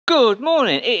Good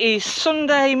morning. It is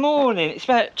Sunday morning. It's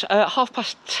about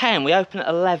 10:30. We open at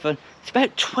 11. It's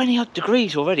about 20 odd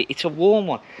degrees already. It's a warm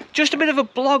one. Just a bit of a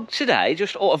vlog today,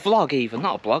 or a vlog even,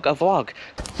 not a blog, a vlog.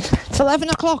 It's 11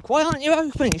 o'clock. Why aren't you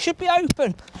open? You should be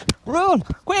open. Run,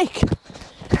 quick.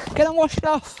 Get them washed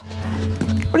off.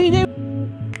 What are you doing?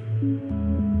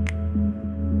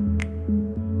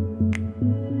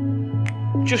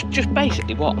 Just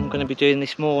basically what I'm going to be doing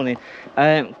this morning.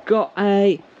 Got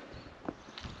a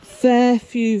fair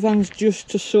few vans just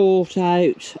to sort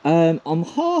out. I'm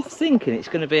half thinking it's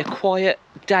going to be a quiet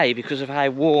day because of how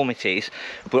warm it is,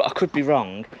 but I could be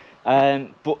wrong.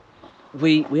 But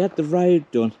we had the road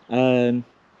done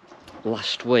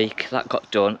last week. That got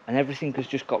done and everything has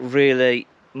just got really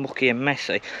mucky and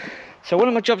messy. So one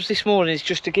of my jobs this morning is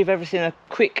just to give everything a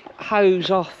quick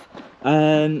hose off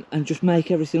and just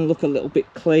make everything look a little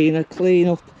bit cleaner, clean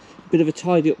up, a bit of a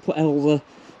tidy up, put all the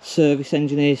service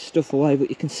engineer stuff away. But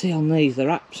you can see on these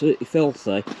they're absolutely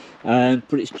filthy,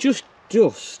 but it's just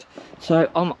dust. So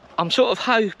I'm sort of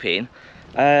hoping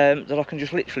that I can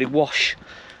just literally wash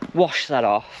that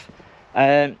off.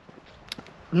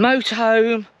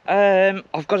 Motorhome,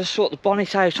 I've got to sort the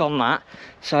bonnet out on that,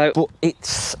 so but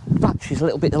its battery's a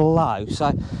little bit low,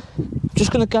 so just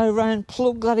going to go around,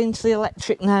 plug that into the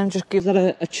electric now and just give that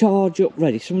a charge up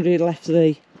ready. Somebody left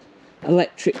the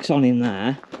electrics on in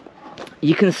there.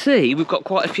 You can see we've got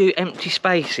quite a few empty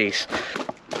spaces.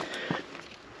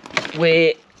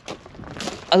 We're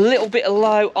a little bit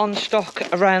low on stock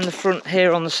around the front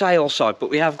here on the sales side, but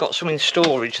we have got some in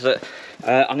storage that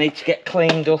I need to get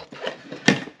cleaned up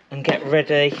and get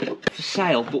ready for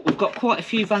sale. But we've got quite a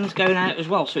few vans going out as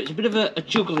well, so it's a bit of a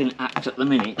juggling act at the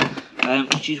minute,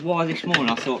 which is why this morning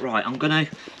I thought, right, I'm going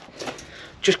to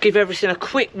just give everything a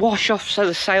quick wash off so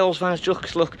the sales vans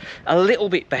just look a little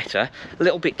bit better, a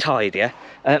little bit tidier.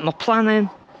 My plan then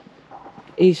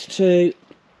is to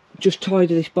just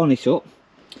tidy this bonnet up,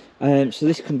 so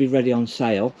this can be ready on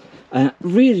sale.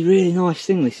 Really nice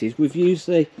thing this is. We've used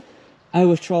the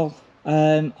Oatrol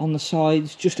on the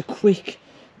sides, just a quick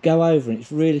go over, and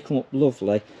it's really come up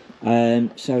lovely.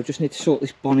 So I just need to sort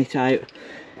this bonnet out.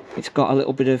 It's got a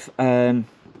little bit of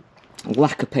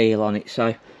lacquer peel on it,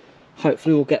 so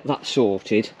hopefully we'll get that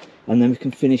sorted, and then we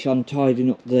can finish on tidying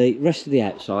up the rest of the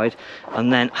outside,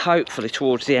 and then hopefully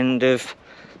towards the end of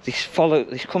this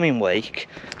coming week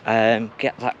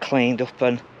get that cleaned up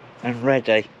and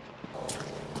ready.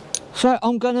 So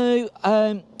I'm going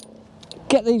to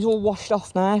get these all washed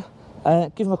off now,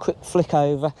 give them a quick flick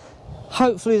over.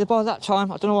 Hopefully by that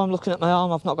time, I don't know why I'm looking at my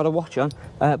arm, I've not got a watch on,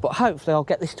 but hopefully I'll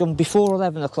get this done before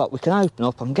 11 o'clock. We can open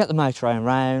up and get the motorhome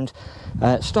round,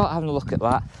 start having a look at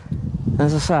that. And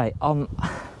as I say,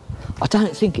 I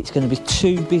don't think it's going to be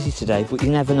too busy today, but you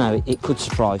never know, it could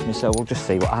surprise me, so we'll just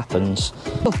see what happens.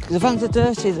 Look, the vans are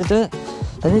dirty, they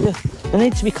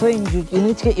need to be cleaned. You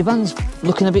need to get your vans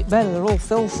looking a bit better, they're all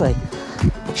filthy.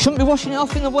 You shouldn't be washing it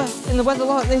off in the weather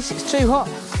like this, it's too hot.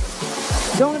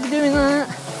 You don't want to be doing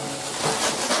that.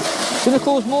 It's going to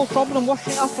cause more problem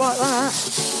washing it off like that.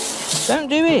 Don't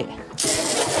do it.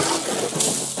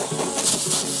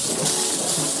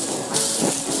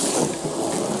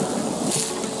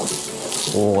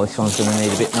 Oh, this one's going to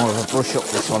need a bit more of a brush up,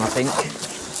 this one, I think.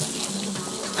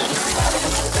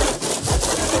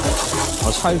 I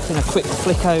was hoping a quick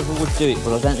flick over would do it,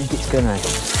 but I don't think it's going to.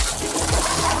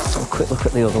 Let's have a quick look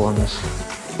at the other ones.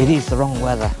 It is the wrong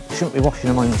weather. Shouldn't be washing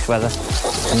them on this weather,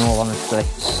 in all honesty.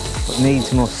 But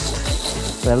needs must.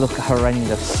 They look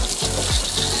horrendous.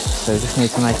 So we just need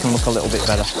to make them look a little bit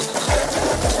better.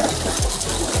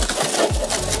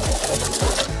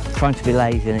 I'm trying to be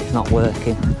lazy and it's not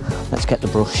working. Let's get the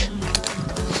brush.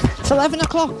 It's 11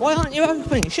 o'clock. Why aren't you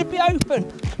open? You should be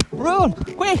open. Run,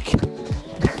 quick.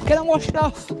 Get them washed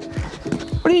off.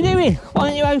 What are you doing? Why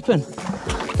aren't you open?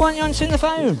 Why aren't you answering the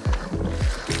phone?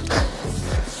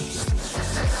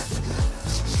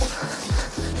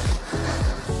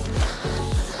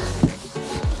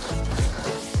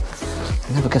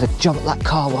 I'll never get a job at that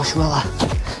car wash, will I?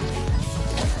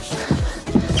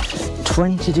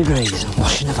 20 degrees and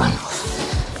washing a van off.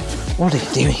 What are you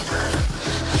doing?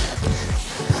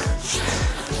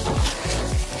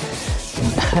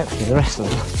 And hopefully the rest of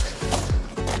them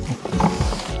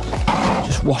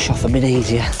just wash off a bit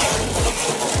easier.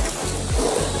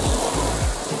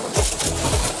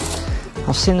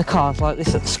 I've seen the cars like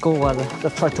this at the school where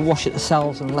they've tried to wash it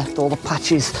themselves and left all the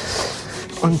patches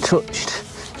untouched.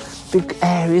 Big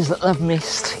areas that they've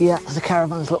missed. Yeah, the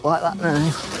caravans look like that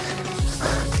now.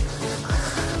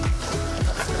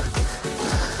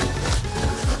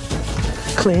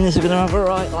 Cleaners are going to have a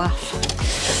right laugh.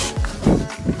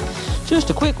 Just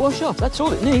a quick wash off, that's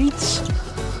all it needs.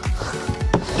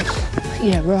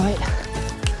 Yeah, right.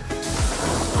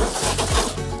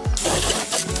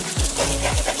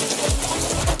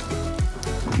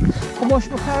 I washed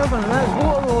my caravan and there's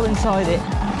water all inside it.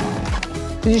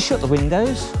 Did you shut the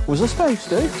windows? Was I supposed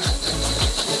to?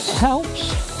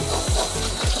 Helps.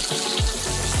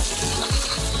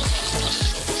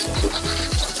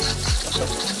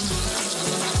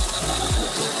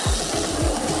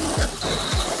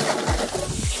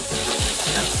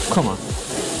 Come on,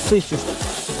 please just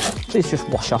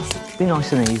wash off. Be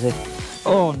nice and easy.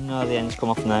 Oh no, the end's come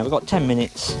off now. We've got 10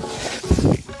 minutes.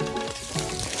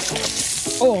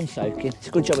 Oh, I'm soaking. It's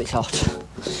a good job it's hot.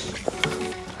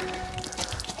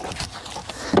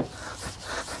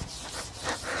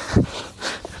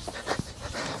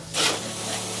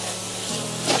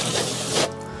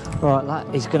 Right,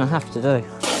 that is going to have to do.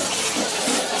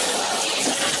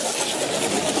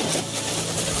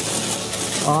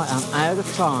 I am out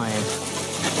of time.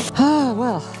 Ah,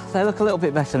 well, they look a little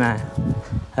bit better now,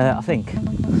 I think.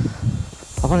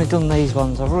 I've only done these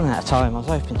ones, I've run out of time. I was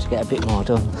hoping to get a bit more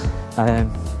done,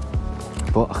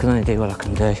 but I can only do what I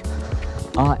can do.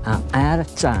 I am out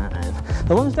of time.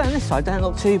 The ones down this side don't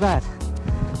look too bad.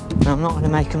 Now, I'm not going to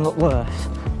make them look worse.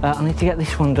 I need to get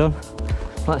this one done.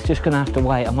 That's just going to have to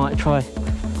wait. I might try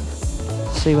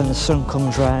see when the sun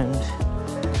comes round,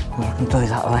 or I can do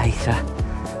that later.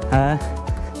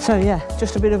 So yeah,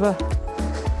 just a bit of a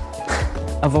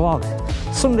vlog.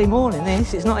 Sunday morning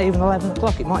this, it's not even 11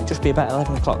 o'clock, it might just be about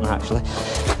 11 o'clock now actually.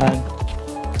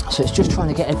 So it's just trying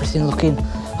to get everything looking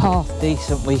half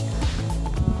decent. We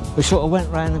sort of went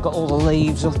round and got all the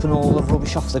leaves up and all the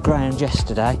rubbish off the ground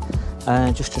yesterday,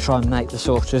 just to try and make the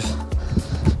sort of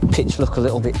pitch look a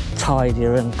little bit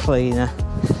tidier and cleaner.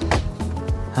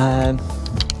 And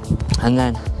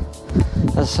then,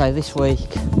 as I say, this week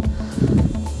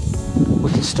we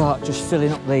can start just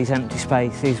filling up these empty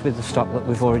spaces with the stock that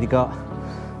we've already got.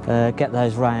 Get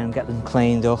those round, get them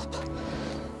cleaned up.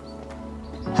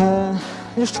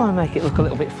 Just try and make it look a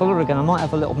little bit fuller again. I might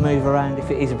have a little move around if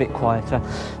it is a bit quieter.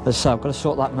 As I say, I've got to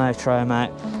sort that motorhome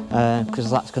out, because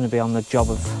that's going to be on the job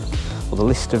of, or the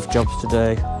list of jobs to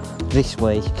do this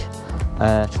week.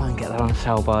 Try and get that on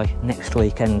sale by next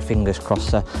weekend, fingers crossed.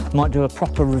 So might do a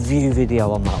proper review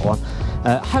video on that one.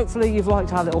 Hopefully you've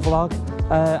liked our little vlog.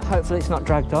 Hopefully it's not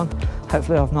dragged on.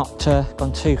 Hopefully I've not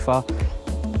gone too far.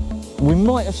 We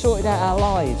might have sorted out our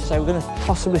lives, so we're going to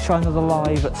possibly try another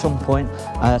live at some point.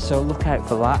 So look out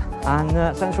for that.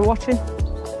 And thanks for watching.